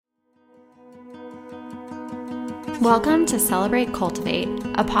Welcome to Celebrate Cultivate,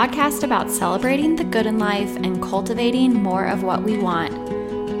 a podcast about celebrating the good in life and cultivating more of what we want.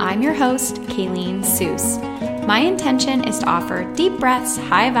 I'm your host, Kayleen Seuss. My intention is to offer deep breaths,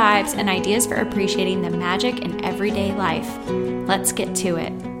 high vibes, and ideas for appreciating the magic in everyday life. Let's get to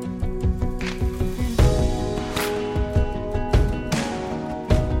it.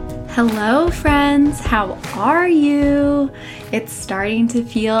 Hello, friends. How are you? It's starting to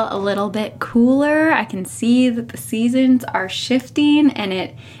feel a little bit cooler. I can see that the seasons are shifting, and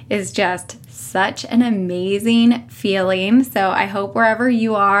it is just such an amazing feeling. So I hope wherever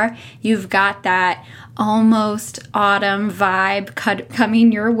you are, you've got that almost autumn vibe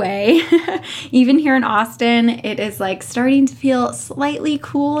coming your way. Even here in Austin, it is like starting to feel slightly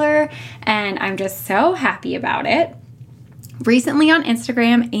cooler, and I'm just so happy about it. Recently on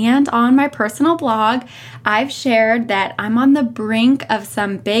Instagram and on my personal blog, I've shared that I'm on the brink of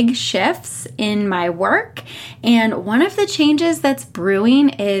some big shifts in my work. And one of the changes that's brewing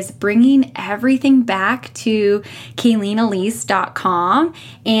is bringing everything back to KayleenElise.com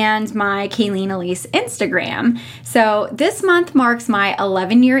and my Kayleen Elise Instagram. So this month marks my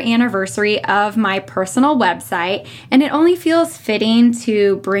 11-year anniversary of my personal website, and it only feels fitting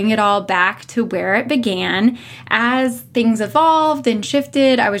to bring it all back to where it began. As things evolved and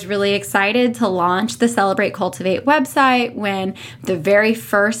shifted, I was really excited to launch the Celebrate Cultivate website when the very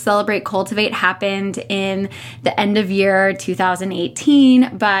first Celebrate Cultivate happened in the end of year 2018.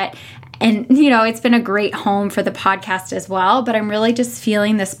 And it's been a great home for the podcast as well, but I'm really just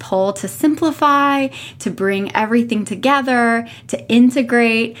feeling this pull to simplify, to bring everything together, to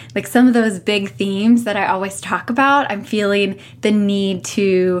integrate, like some of those big themes that I always talk about. I'm feeling the need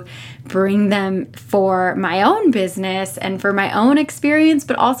to bring them for my own business and for my own experience,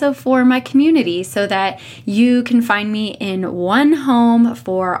 but also for my community so that you can find me in one home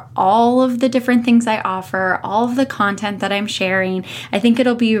for all of the different things I offer, all of the content that I'm sharing. I think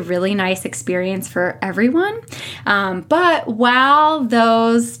it'll be a really nice experience for everyone. But while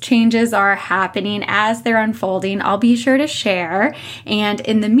those changes are happening as they're unfolding, I'll be sure to share. And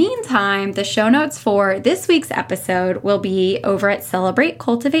in the meantime, the show notes for this week's episode will be over at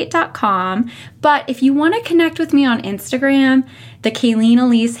celebratecultivate.com. But if you want to connect with me on Instagram, the Kayleen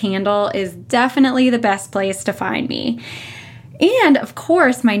Elise handle is definitely the best place to find me. And of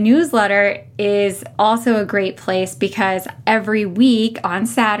course, my newsletter is also a great place because every week on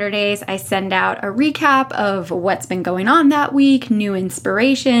Saturdays, I send out a recap of what's been going on that week, new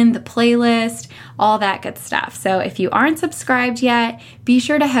inspiration, the playlist, all that good stuff. So if you aren't subscribed yet, be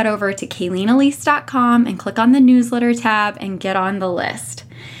sure to head over to KayleenElise.com and click on the newsletter tab and get on the list.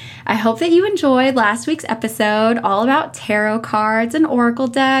 I hope that you enjoyed last week's episode all about tarot cards and oracle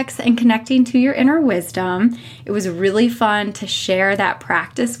decks and connecting to your inner wisdom. It was really fun to share that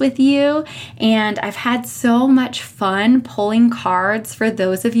practice with you, and I've had so much fun pulling cards for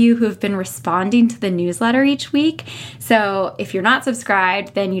those of you who have been responding to the newsletter each week. So if you're not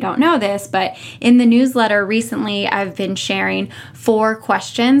subscribed, then you don't know this, but in the newsletter recently, I've been sharing 4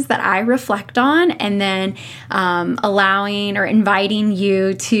 questions that I reflect on and then allowing or inviting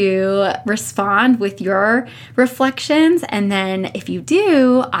you to respond with your reflections. And then if you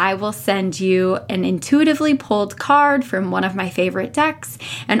do, I will send you an intuitively pulled card from one of my favorite decks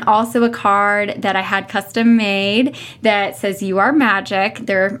and also a card that I had custom made that says "You are magic."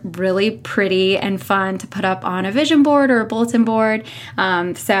 They're really pretty and fun to put up on a vision board or a bulletin board.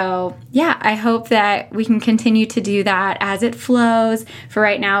 So yeah, I hope that we can continue to do that as it flows. For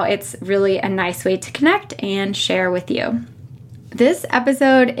right now, it's really a nice way to connect and share with you. This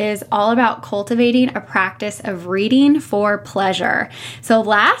episode is all about cultivating a practice of reading for pleasure. So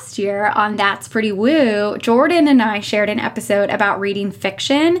last year on That's Pretty Woo, Jordan and I shared an episode about reading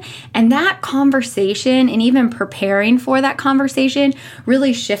fiction, and that conversation and even preparing for that conversation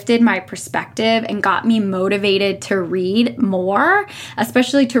really shifted my perspective and got me motivated to read more,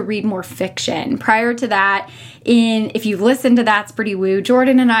 especially to read more fiction. Prior to that, if you've listened to That's Pretty Woo,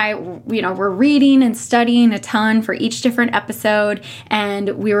 Jordan and I, were reading and studying a ton for each different episode, and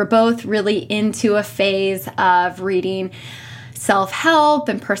we were both really into a phase of reading self-help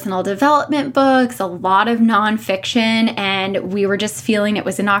and personal development books, a lot of nonfiction, and we were just feeling it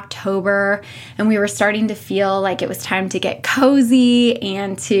was in October, and we were starting to feel like it was time to get cozy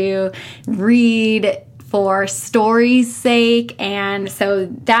and to read for story's sake. And so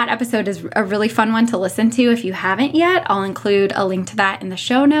that episode is a really fun one to listen to if you haven't yet. I'll include a link to that in the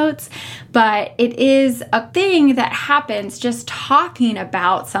show notes. But it is a thing that happens, just talking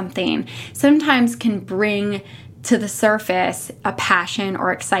about something sometimes can bring to the surface a passion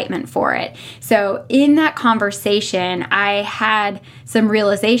or excitement for it. So in that conversation, I had some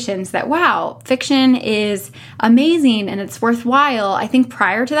realizations that, wow, fiction is amazing and it's worthwhile. I think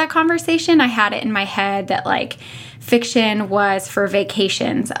prior to that conversation, I had it in my head that like fiction was for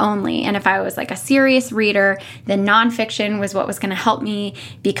vacations only. And if I was like a serious reader, then nonfiction was what was going to help me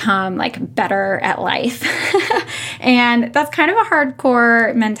become like better at life. And that's kind of a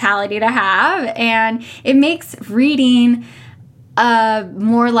hardcore mentality to have. And it makes reading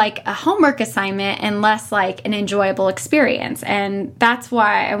more like a homework assignment and less like an enjoyable experience. And that's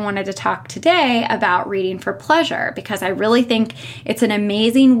why I wanted to talk today about reading for pleasure, because I really think it's an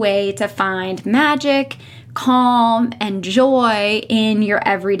amazing way to find magic, calm, and joy in your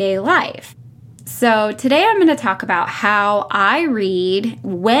everyday life. So today I'm going to talk about how I read,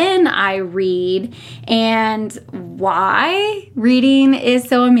 when I read, and why reading is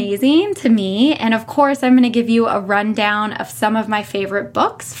so amazing to me. And of course, I'm going to give you a rundown of some of my favorite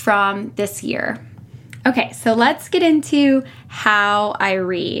books from this year. Okay, so let's get into how I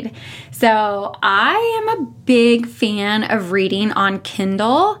read. So I am a big fan of reading on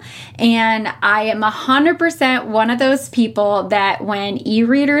Kindle, and I am 100% one of those people that when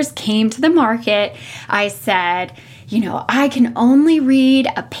e-readers came to the market, I said, I can only read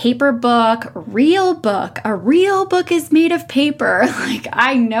a paper book, real book. A real book is made of paper. Like,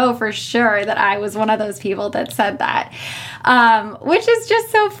 I know for sure that I was one of those people that said that, which is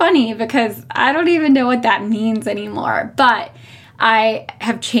just so funny because I don't even know what that means anymore. But I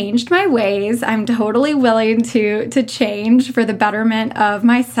have changed my ways. I'm totally willing to change for the betterment of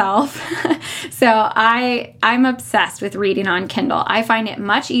myself. So I'm obsessed with reading on Kindle. I find it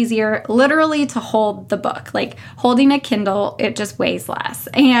much easier literally to hold the book. Like holding a Kindle, it just weighs less.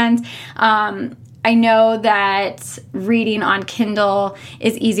 And I know that reading on Kindle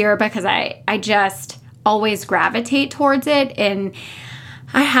is easier because I just always gravitate towards it, and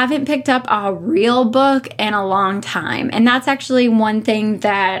I haven't picked up a real book in a long time. And that's actually one thing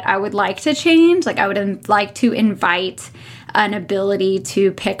that I would like to change. Like I would like to invite an ability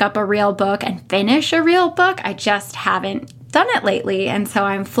to pick up a real book and finish a real book. I just haven't done it lately. And so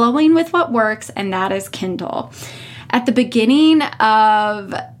I'm flowing with what works, and that is Kindle. At the beginning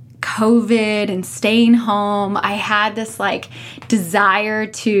of COVID and staying home, I had this like desire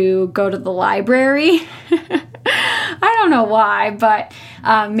to go to the library. I don't know why, but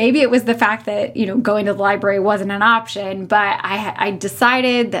maybe it was the fact that, going to the library wasn't an option, but I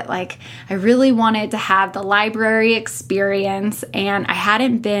decided that like I really wanted to have the library experience, and I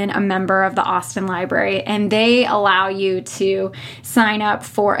hadn't been a member of the Austin Library, and they allow you to sign up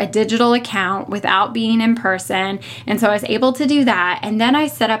for a digital account without being in person. And so I was able to do that. And then I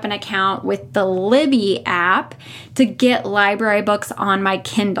set up an account with the Libby app to get library books on my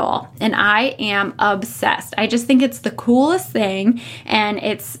Kindle. And I am obsessed. I just think it's the coolest thing. And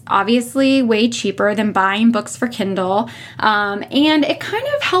it's obviously way cheaper than buying books for Kindle. And it kind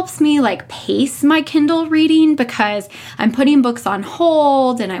of helps me like pace my Kindle reading because I'm putting books on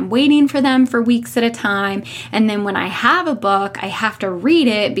hold and I'm waiting for them for weeks at a time. And then when I have a book, I have to read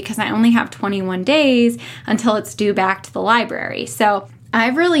it because I only have 21 days until it's due back to the library. So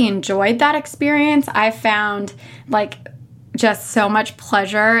I've really enjoyed that experience. I found like just so much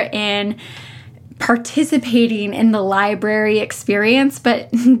pleasure in participating in the library experience, but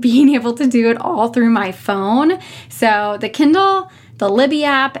being able to do it all through my phone. So the Kindle, the Libby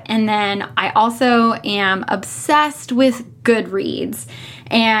app, and then I also am obsessed with Goodreads.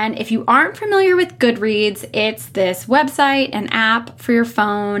 And if you aren't familiar with Goodreads, it's this website and app for your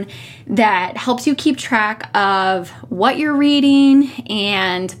phone that helps you keep track of what you're reading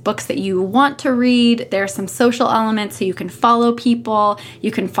and books that you want to read. There's some social elements so you can follow people,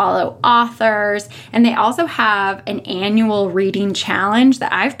 you can follow authors, and they also have an annual reading challenge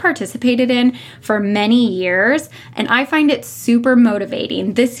that I've participated in for many years, and I find it super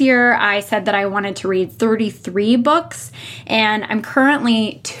motivating. This year, I said that I wanted to read 33 books, and I'm currently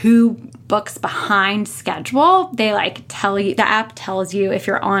 2 books behind schedule. They like tell you, the app tells you if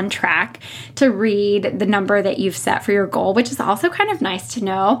you're on track to read the number that you've set for your goal, which is also kind of nice to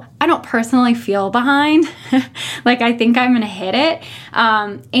know. I don't personally feel behind. Like I think I'm going to hit it.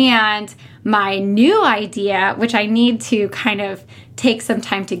 And my new idea, which I need to kind of take some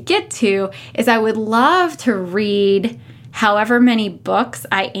time to get to, is I would love to read however many books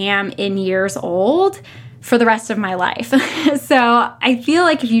I am in years old for the rest of my life. So I feel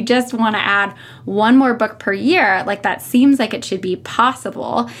like if you just want to add one more book per year, like that seems like it should be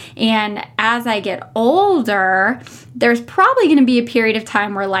possible. And as I get older, there's probably going to be a period of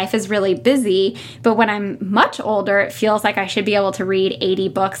time where life is really busy. But when I'm much older, it feels like I should be able to read 80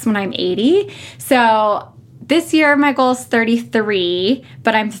 books when I'm 80. So this year my goal is 33,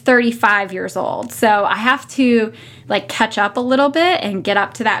 but I'm 35 years old. So I have to like catch up a little bit and get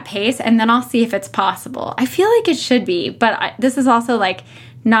up to that pace, and then I'll see if it's possible. I feel like it should be, but this is also like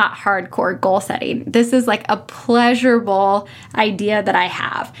not hardcore goal setting. This is like a pleasurable idea that I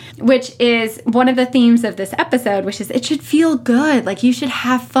have, which is one of the themes of this episode, which is it should feel good. Like you should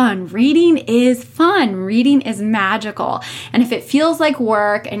have fun. Reading is fun. Reading is magical. And if it feels like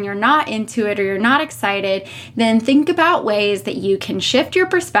work and you're not into it or you're not excited, then think about ways that you can shift your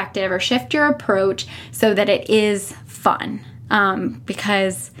perspective or shift your approach so that it is fun.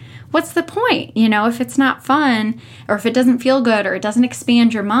 Because what's the point? If it's not fun or if it doesn't feel good or it doesn't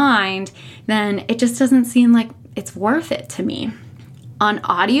expand your mind, then it just doesn't seem like it's worth it to me. On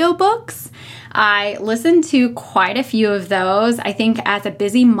audiobooks, I listen to quite a few of those. I think as a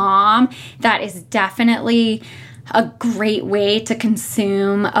busy mom, that is definitely a great way to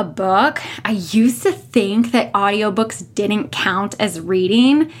consume a book. I used to think that audiobooks didn't count as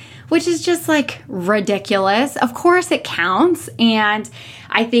reading, which is just like ridiculous. Of course it counts. And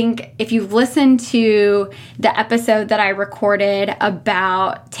I think if you've listened to the episode that I recorded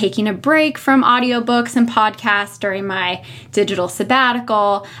about taking a break from audiobooks and podcasts during my digital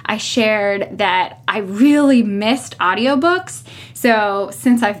sabbatical, I shared that I really missed audiobooks. So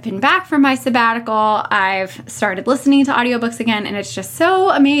since I've been back from my sabbatical, I've started listening to audiobooks again, and it's just so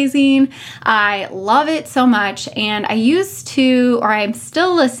amazing. I love it so much. And I'm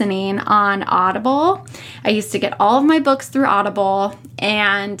still listening on Audible. I used to get all of my books through Audible,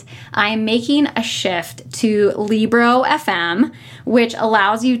 and I'm making a shift to Libro FM, which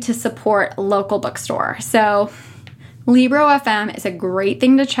allows you to support local bookstore. So Libro FM is a great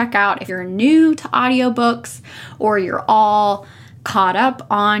thing to check out if you're new to audiobooks or you're all caught up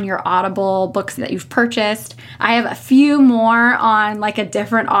on your Audible books that you've purchased. I have a few more on like a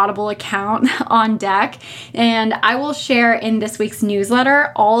different Audible account on deck, and I will share in this week's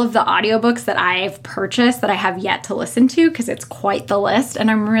newsletter all of the audiobooks that I've purchased that I have yet to listen to, because it's quite the list and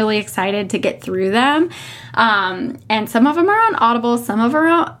I'm really excited to get through them. And some of them are on Audible, some of them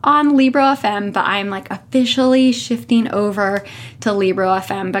are on Libro FM, but I'm like officially shifting over to Libro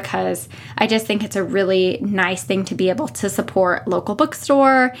FM because I just think it's a really nice thing to be able to support local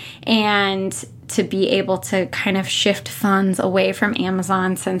bookstore and to be able to kind of shift funds away from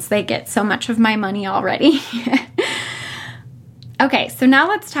Amazon since they get so much of my money already. Okay, so now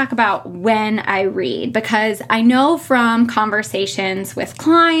let's talk about when I read, because I know from conversations with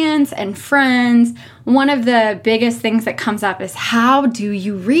clients and friends, one of the biggest things that comes up is how do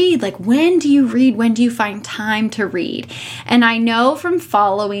you read? Like, when do you read? When do you find time to read? And I know from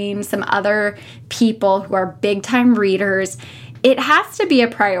following some other people who are big time readers, it has to be a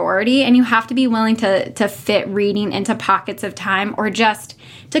priority, and you have to be willing to fit reading into pockets of time, or just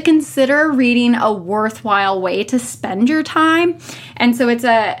to consider reading a worthwhile way to spend your time. And so it's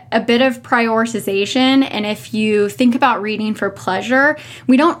a bit of prioritization. And if you think about reading for pleasure,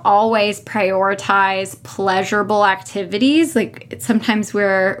 we don't always prioritize pleasurable activities. Like sometimes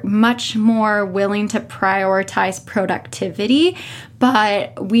we're much more willing to prioritize productivity,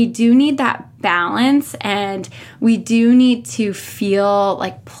 but we do need that balance, and we do need to feel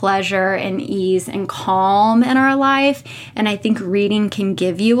like pleasure and ease and calm in our life. And I think reading can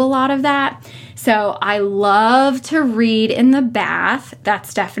give you a lot of that. So I love to read in the bath.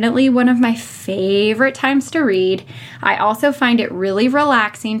 That's definitely one of my favorite times to read. I also find it really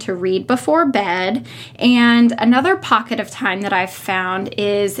relaxing to read before bed. And another pocket of time that I've found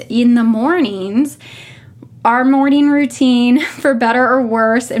is in the mornings. Our morning routine, for better or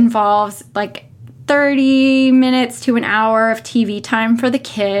worse, involves like 30 minutes to an hour of TV time for the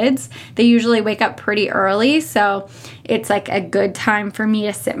kids. They usually wake up pretty early, so it's like a good time for me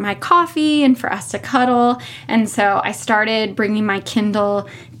to sip my coffee and for us to cuddle. And so I started bringing my Kindle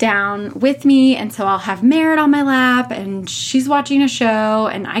down with me, and so I'll have Merritt on my lap and she's watching a show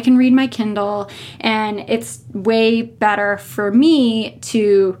and I can read my Kindle, and it's way better for me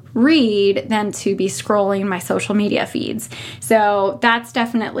to read than to be scrolling my social media feeds. So that's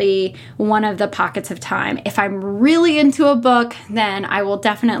definitely one of the pockets of time. If I'm really into a book, then I will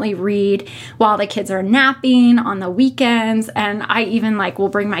definitely read while the kids are napping on the weekends, and I even will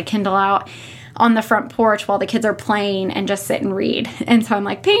bring my Kindle out on the front porch while the kids are playing and just sit and read. And so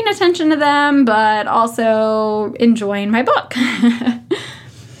I'm paying attention to them, but also enjoying my book.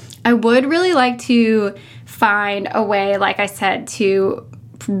 I would really like to find a way, like I said, to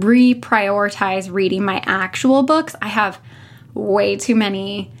reprioritize reading my actual books. I have way too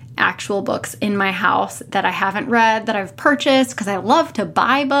many actual books in my house that I haven't read, that I've purchased, because I love to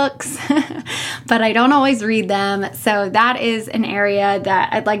buy books, but I don't always read them. So that is an area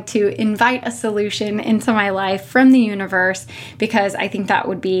that I'd like to invite a solution into my life from the universe, because I think that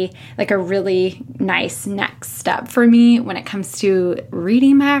would be like a really nice next step for me when it comes to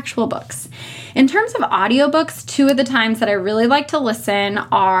reading my actual books. In terms of audiobooks, 2 of the times that I really like to listen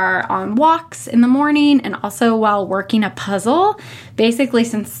are on walks in the morning and also while working a puzzle. Basically,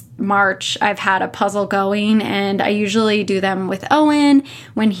 since March, I've had a puzzle going, and I usually do them with Owen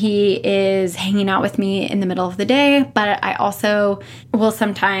when he is hanging out with me in the middle of the day, but I also will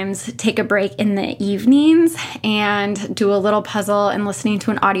sometimes take a break in the evenings and do a little puzzle, and listening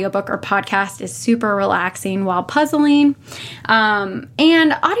to an audiobook or podcast is super relaxing while puzzling. And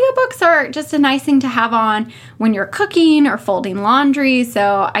audiobooks are just a nice thing to have on when you're cooking or folding laundry,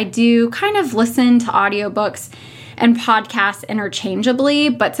 so I do kind of listen to audiobooks and podcasts interchangeably,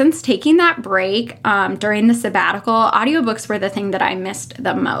 but since taking that break during the sabbatical, audiobooks were the thing that I missed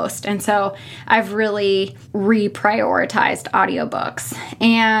the most. And so I've really reprioritized audiobooks.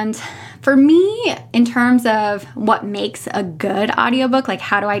 And for me, in terms of what makes a good audiobook, like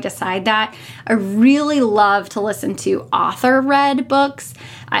how do I decide that? I really love to listen to author-read books.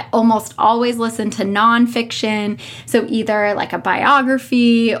 I almost always listen to nonfiction, so either like a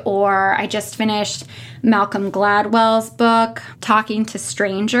biography, or I just finished Malcolm Gladwell's book, Talking to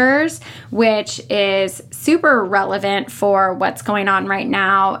Strangers, which is super relevant for what's going on right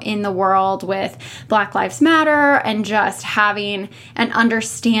now in the world with Black Lives Matter, and just having an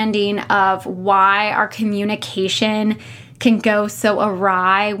understanding of why our communication can go so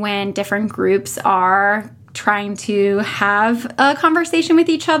awry when different groups are trying to have a conversation with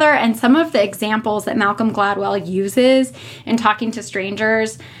each other. And some of the examples that Malcolm Gladwell uses in Talking to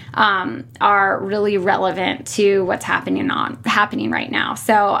Strangers are really relevant to what's happening right now.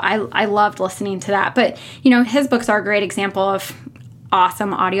 So I loved listening to that. But, his books are a great example of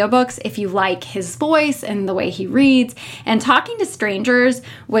awesome audiobooks if you like his voice and the way he reads. And Talking to Strangers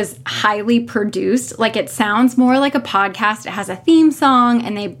was highly produced. Like, it sounds more like a podcast. It has a theme song,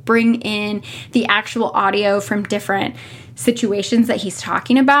 and they bring in the actual audio from different situations that he's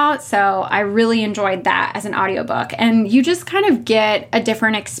talking about. So I really enjoyed that as an audiobook. And you just kind of get a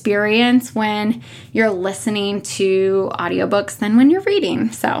different experience when you're listening to audiobooks than when you're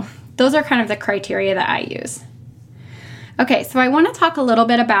reading. So those are kind of the criteria that I use. Okay, so I want to talk a little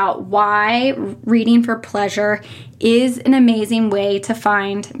bit about why reading for pleasure is an amazing way to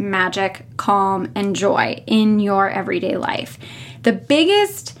find magic, calm, and joy in your everyday life. The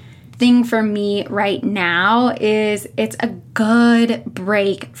biggest thing for me right now is it's a good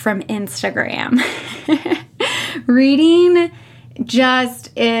break from Instagram. Reading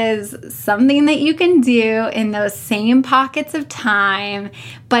just is something that you can do in those same pockets of time,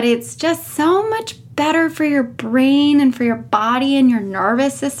 but it's just so much better for your brain and for your body and your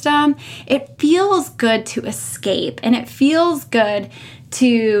nervous system. It feels good to escape, and it feels good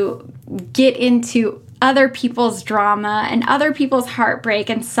to get into other people's drama and other people's heartbreak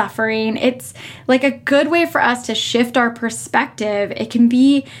and suffering. It's like a good way for us to shift our perspective. It can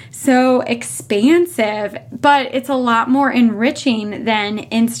be so expansive, but it's a lot more enriching than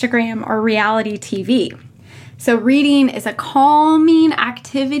Instagram or reality TV. So reading is a calming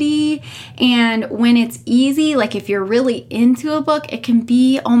activity, and when it's easy, like if you're really into a book, it can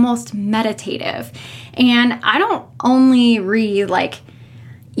be almost meditative. And I don't only read like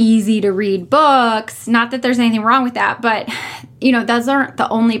easy to read books, not that there's anything wrong with that, but those aren't the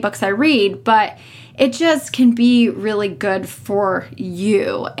only books I read, but it just can be really good for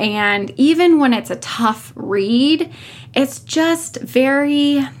you. And even when it's a tough read, it's just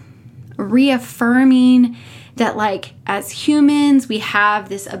very reaffirming that, like, as humans, we have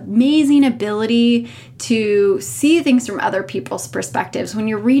this amazing ability to see things from other people's perspectives. When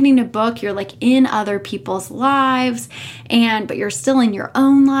you're reading a book, you're like in other people's lives, but you're still in your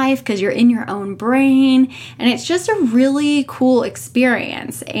own life because you're in your own brain. And it's just a really cool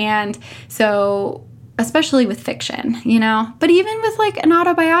experience. And so, especially with fiction, but even with like an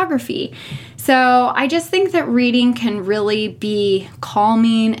autobiography. So I just think that reading can really be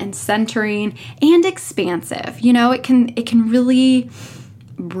calming and centering and expansive. It can really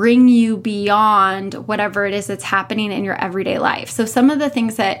bring you beyond whatever it is that's happening in your everyday life. So some of the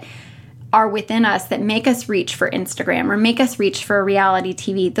things that are within us that make us reach for Instagram or make us reach for reality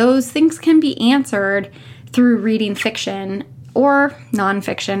TV, those things can be answered through reading fiction or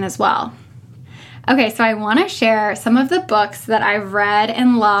nonfiction as well. Okay, so I want to share some of the books that I've read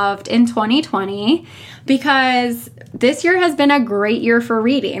and loved in 2020 because this year has been a great year for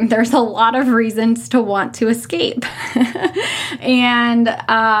reading. There's a lot of reasons to want to escape. And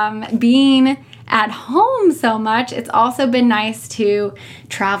being at home so much, it's also been nice to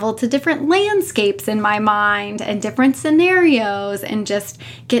travel to different landscapes in my mind and different scenarios and just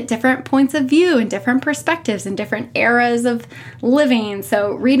get different points of view and different perspectives and different eras of living.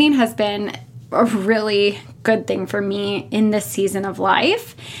 So reading has been a really good thing for me in this season of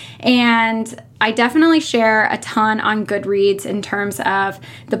life. And I definitely share a ton on Goodreads in terms of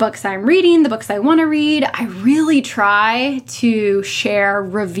the books I'm reading, the books I want to read. I really try to share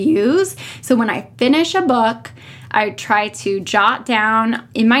reviews. So when I finish a book, I try to jot down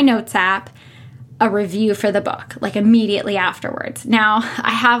in my notes app a review for the book, like immediately afterwards. Now, I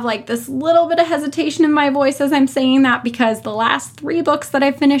have like this little bit of hesitation in my voice as I'm saying that because the last 3 books that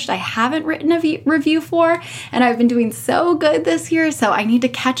I've finished, I haven't written a review for, and I've been doing so good this year, so I need to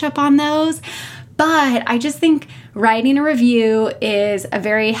catch up on those. But I just think writing a review is a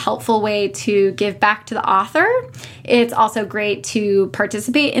very helpful way to give back to the author. It's also great to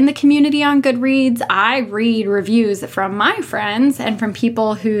participate in the community on Goodreads. I read reviews from my friends and from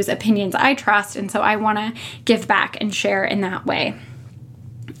people whose opinions I trust, and so I want to give back and share in that way.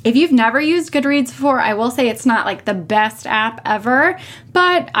 If you've never used Goodreads before, I will say it's not like the best app ever,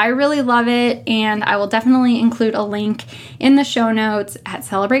 but I really love it, and I will definitely include a link in the show notes at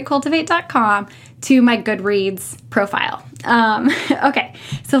celebratecultivate.com to my Goodreads profile. Okay,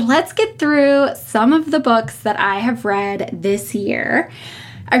 so let's get through some of the books that I have read this year.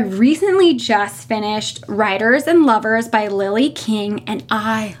 I recently just finished Writers and Lovers by Lily King, and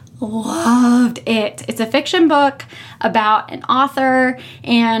I loved it. It's a fiction book about an author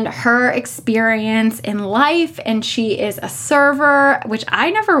and her experience in life, and she is a server, which I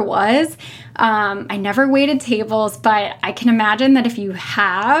never was. I never waited tables, but I can imagine that if you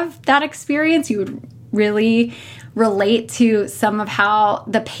have that experience, you would really relate to some of how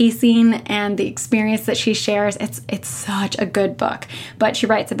the pacing and the experience that she shares. It's such a good book, but she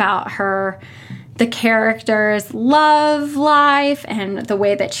writes about the character's love life and the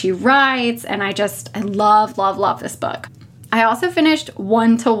way that she writes, and I love this book. I also finished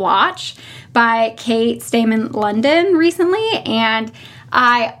One to Watch by Kate Stayman London recently, and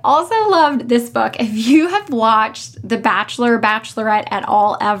I also loved this book. If you have watched The Bachelor, Bachelorette at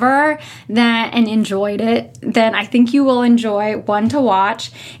all ever and enjoyed it, then I think you will enjoy One to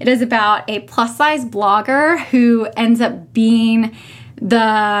Watch. It is about a plus-size blogger who ends up being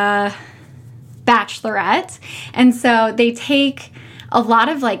the Bachelorette. And so they take a lot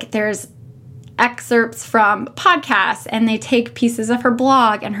of there's excerpts from podcasts, and they take pieces of her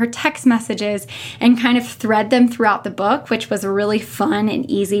blog and her text messages and kind of thread them throughout the book, which was a really fun and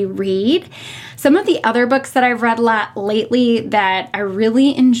easy read. Some of the other books that I've read lately that I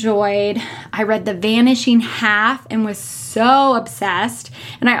really enjoyed, I read The Vanishing Half and was so obsessed.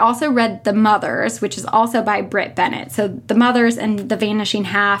 And I also read The Mothers, which is also by Brit Bennett. So The Mothers and The Vanishing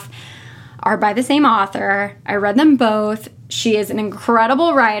Half are by the same author. I read them both. She is an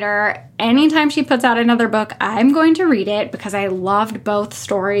incredible writer. Anytime she puts out another book, I'm going to read it because I loved both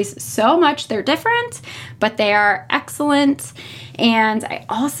stories so much. They're different, but they are excellent. And I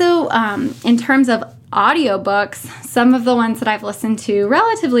also, in terms of audiobooks, some of the ones that I've listened to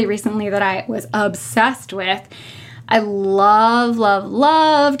relatively recently that I was obsessed with, I loved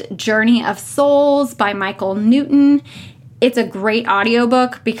Journey of Souls by Michael Newton. It's a great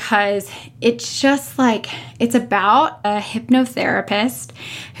audiobook because it's just it's about a hypnotherapist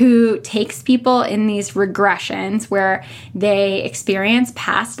who takes people in these regressions where they experience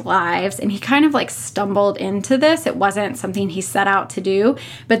past lives, and he kind of stumbled into this. It wasn't something he set out to do,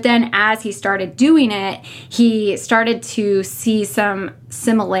 but then as he started doing it, he started to see some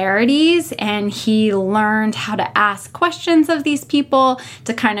similarities, and he learned how to ask questions of these people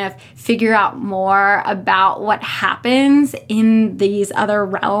to kind of figure out more about what happens in these other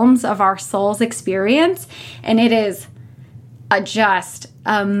realms of our soul's experience. And it is just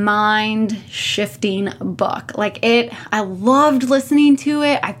a mind-shifting book. I loved listening to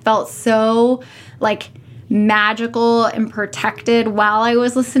it. I felt so magical and protected while I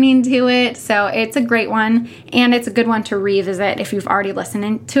was listening to it. So it's a great one, and it's a good one to revisit if you've already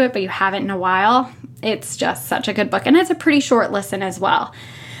listened to it but you haven't in a while. It's just such a good book, and it's a pretty short listen as well.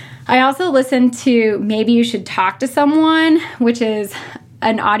 I also listened to Maybe You Should Talk to Someone, which is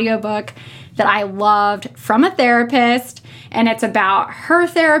an audiobook that I loved from a therapist, and it's about her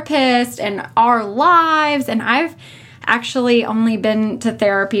therapist and our lives, and I've actually only been to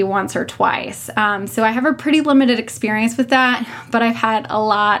therapy once or twice. So I have a pretty limited experience with that, but I've had a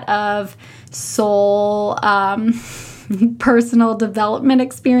lot of soul personal development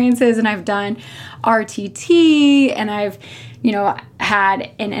experiences, and I've done RTT, and I've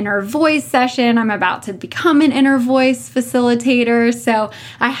had an inner voice session. I'm about to become an inner voice facilitator. So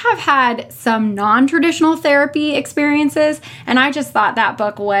I have had some non-traditional therapy experiences, and I just thought that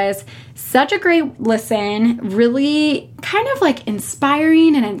book was such a great listen, really kind of like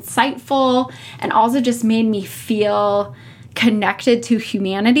inspiring and insightful, and also just made me feel connected to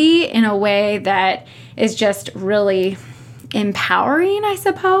humanity in a way that is just really empowering, I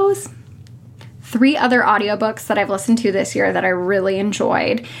suppose. 3 other audiobooks that I've listened to this year that I really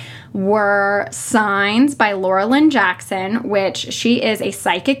enjoyed were Signs by Laura Lynn Jackson, which she is a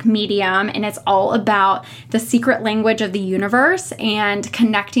psychic medium, and it's all about the secret language of the universe and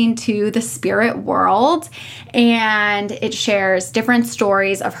connecting to the spirit world. And it shares different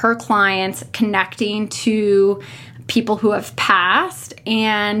stories of her clients connecting to people who have passed,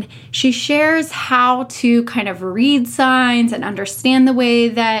 and she shares how to kind of read signs and understand the way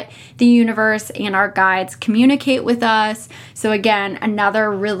that the universe and our guides communicate with us. So again, another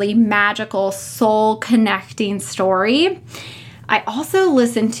really magical soul connecting story. I also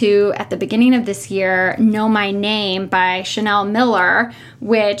listened to, at the beginning of this year, Know My Name by Chanel Miller,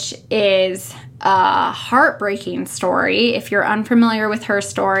 which is a heartbreaking story. If you're unfamiliar with her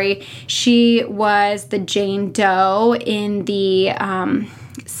story, she was the Jane Doe in the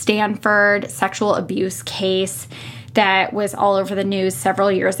Stanford sexual abuse case that was all over the news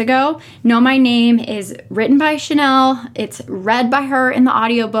several years ago. Know My Name is written by Chanel. It's read by her in the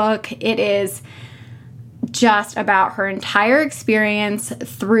audiobook. It is just about her entire experience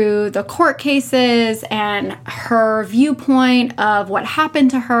through the court cases and her viewpoint of what happened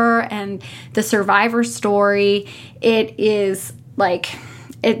to her and the survivor story. It is like,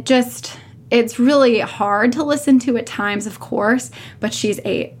 it's really hard to listen to at times, of course, but she's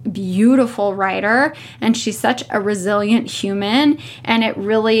a beautiful writer and she's such a resilient human. And it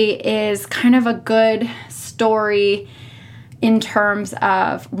really is kind of a good story in terms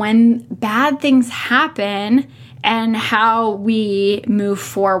of when bad things happen and how we move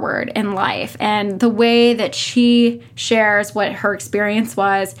forward in life. And the way that she shares what her experience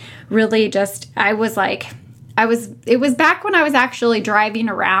was really just, it was back when I was actually driving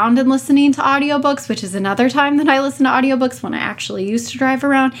around and listening to audiobooks, which is another time that I listen to audiobooks, when I actually used to drive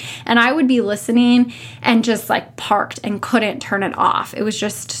around. And I would be listening and just like parked and couldn't turn it off. It was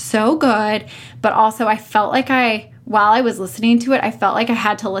just so good. But also I felt like while I was listening to it, I felt like I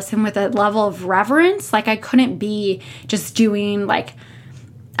had to listen with a level of reverence. Like I couldn't be just doing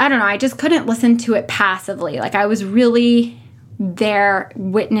I just couldn't listen to it passively. Like I was really there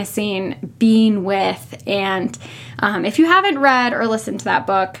witnessing, being with. And if you haven't read or listened to that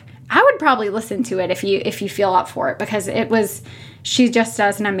book, I would probably listen to it if you feel up for it, because she just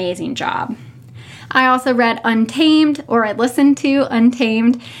does an amazing job. I also read Untamed, or I listened to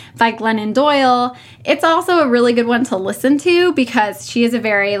Untamed by Glennon Doyle. It's also a really good one to listen to because she is a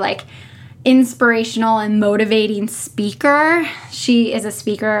very inspirational and motivating speaker. She is a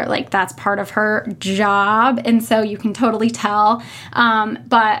speaker, that's part of her job, and so you can totally tell.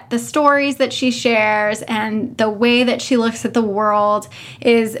 But the stories that she shares and the way that she looks at the world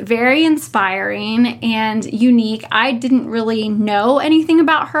is very inspiring and unique. I didn't really know anything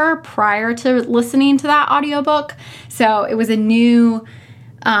about her prior to listening to that audiobook, so it was a new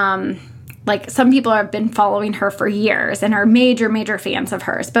some people have been following her for years and are major fans of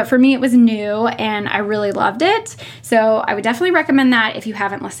hers. But for me, it was new and I really loved it. So I would definitely recommend that if you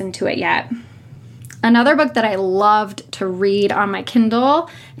haven't listened to it yet. Another book that I loved to read on my Kindle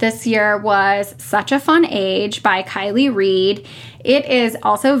this year was Such a Fun Age by Kylie Reed. It is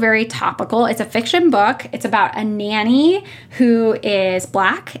also very topical. It's a fiction book. It's about a nanny who is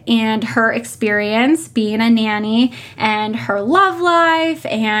Black and her experience being a nanny and her love life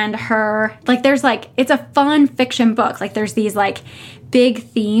and her, it's a fun fiction book. There's these big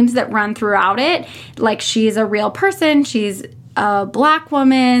themes that run throughout it. She's a real person. She's a Black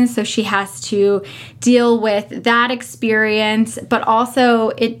woman, so she has to deal with that experience, but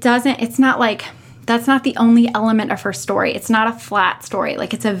also that's not the only element of her story. It's not a flat story.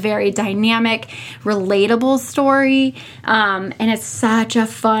 It's a very dynamic, relatable story, and it's such a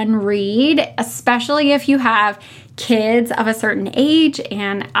fun read, especially if you have kids of a certain age,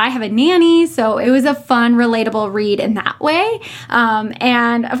 and I have a nanny, so it was a fun, relatable read in that way.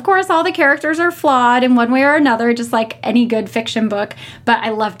 And of course, all the characters are flawed in one way or another, just like any good fiction book, but I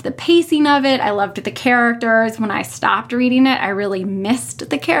loved the pacing of it. I loved the characters. When I stopped reading it, I really missed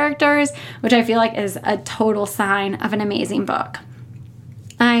the characters, which I feel like is a total sign of an amazing book.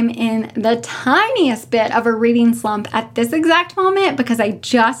 I'm in the tiniest bit of a reading slump at this exact moment because I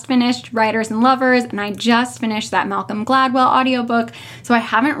just finished Writers and Lovers and I just finished that Malcolm Gladwell audiobook. So I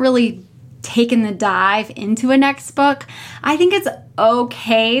haven't really taken the dive into a next book. I think it's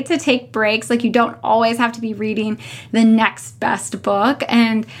okay to take breaks. Like, you don't always have to be reading the next best book.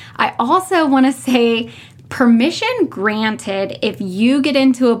 And I also want to say, permission granted, if you get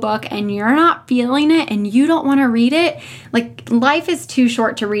into a book and you're not feeling it and you don't want to read it. Like, life is too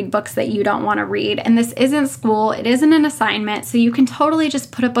short to read books that you don't want to read. And this isn't school. It isn't an assignment. So you can totally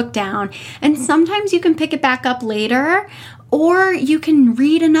just put a book down. And sometimes you can pick it back up later, or you can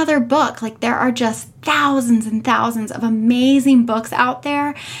read another book. Like, there are just thousands and thousands of amazing books out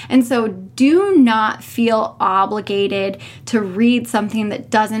there. And so do not feel obligated to read something that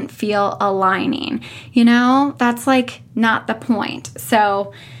doesn't feel aligning. You know, that's like not the point.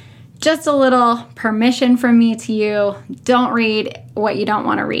 So just a little permission from me to you. Don't read what you don't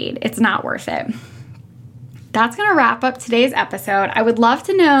want to read. It's not worth it. That's going to wrap up today's episode. I would love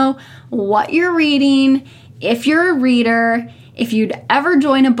to know what you're reading. If you're a reader, if you'd ever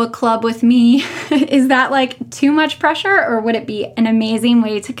join a book club with me, is that like too much pressure, or would it be an amazing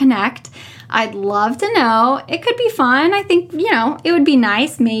way to connect? I'd love to know. It could be fun. I think, it would be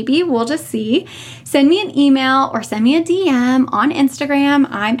nice. Maybe. We'll just see. Send me an email or send me a DM on Instagram.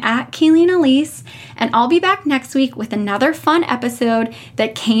 I'm at Kayleen Elise, and I'll be back next week with another fun episode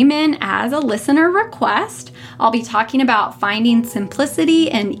that came in as a listener request. I'll be talking about finding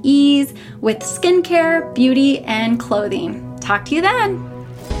simplicity and ease with skincare, beauty, and clothing. Talk to you then.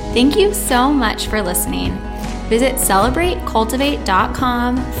 Thank you so much for listening. Visit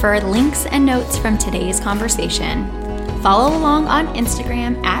celebratecultivate.com for links and notes from today's conversation. Follow along on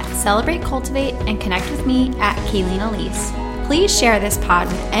Instagram at celebratecultivate and connect with me at Kayleen Elise. Please share this pod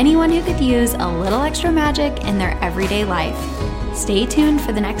with anyone who could use a little extra magic in their everyday life. Stay tuned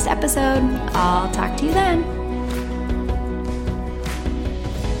for the next episode. I'll talk to you then.